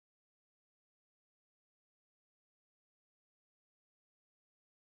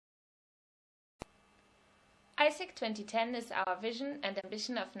ISEC 2010 is our vision and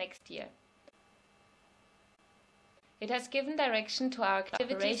ambition of next year. It has given direction to our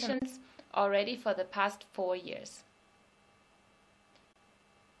activities already for the past 4 years.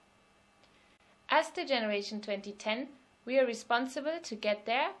 As the Generation 2010, we are responsible to get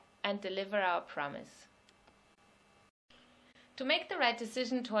there and deliver our promise. To make the right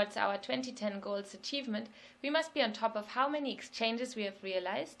decision towards our 2010 goals achievement, we must be on top of how many exchanges we have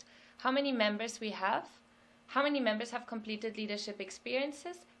realized, how many members we have, how many members have completed leadership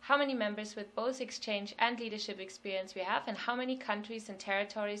experiences, how many members with both exchange and leadership experience we have, and how many countries and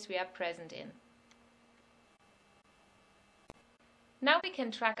territories we are present in. Now we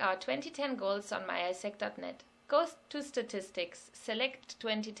can track our 2010 goals on myisec.net. Go to Statistics, select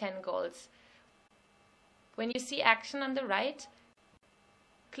 2010 goals. When you see action on the right,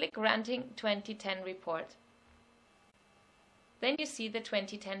 click Running 2010 Report. Then you see the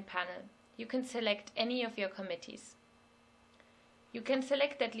 2010 panel. You can select any of your committees. You can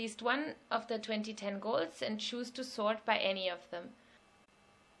select at least one of the 2010 goals and choose to sort by any of them.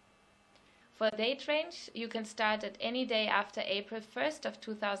 For date range, you can start at any day after April 1st of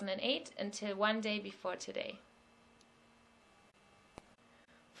 2008 until one day before today.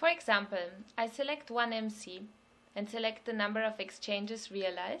 For example, I select one MC and select the number of exchanges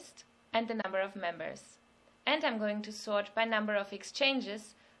realized and the number of members. And I'm going to sort by number of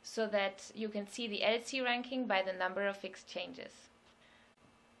exchanges so that you can see the LC ranking by the number of exchanges.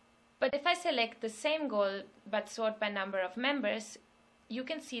 But if I select the same goal but sort by number of members, you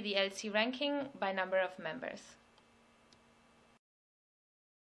can see the LC ranking by number of members.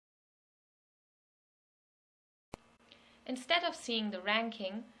 Instead of seeing the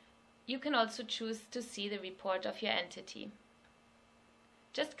ranking, you can also choose to see the report of your entity.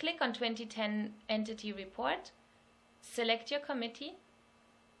 Just click on 2010 Entity Report, select your committee,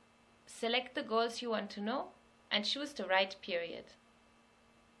 select the goals you want to know, and choose the right period.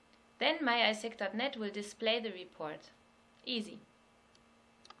 Then myisec.net will display the report. Easy.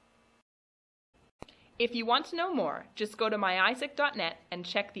 If you want to know more, just go to myisec.net and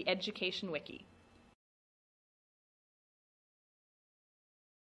check the Education Wiki.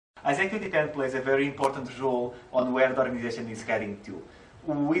 ISEC 2010 plays a very important role on where the organization is heading to.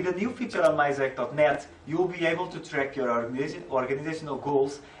 With the new feature on myisec.net, you will be able to track your organizational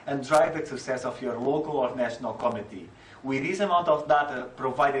goals and drive the success of your local or national committee. With this amount of data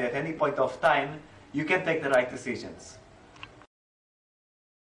provided at any point of time, you can take the right decisions.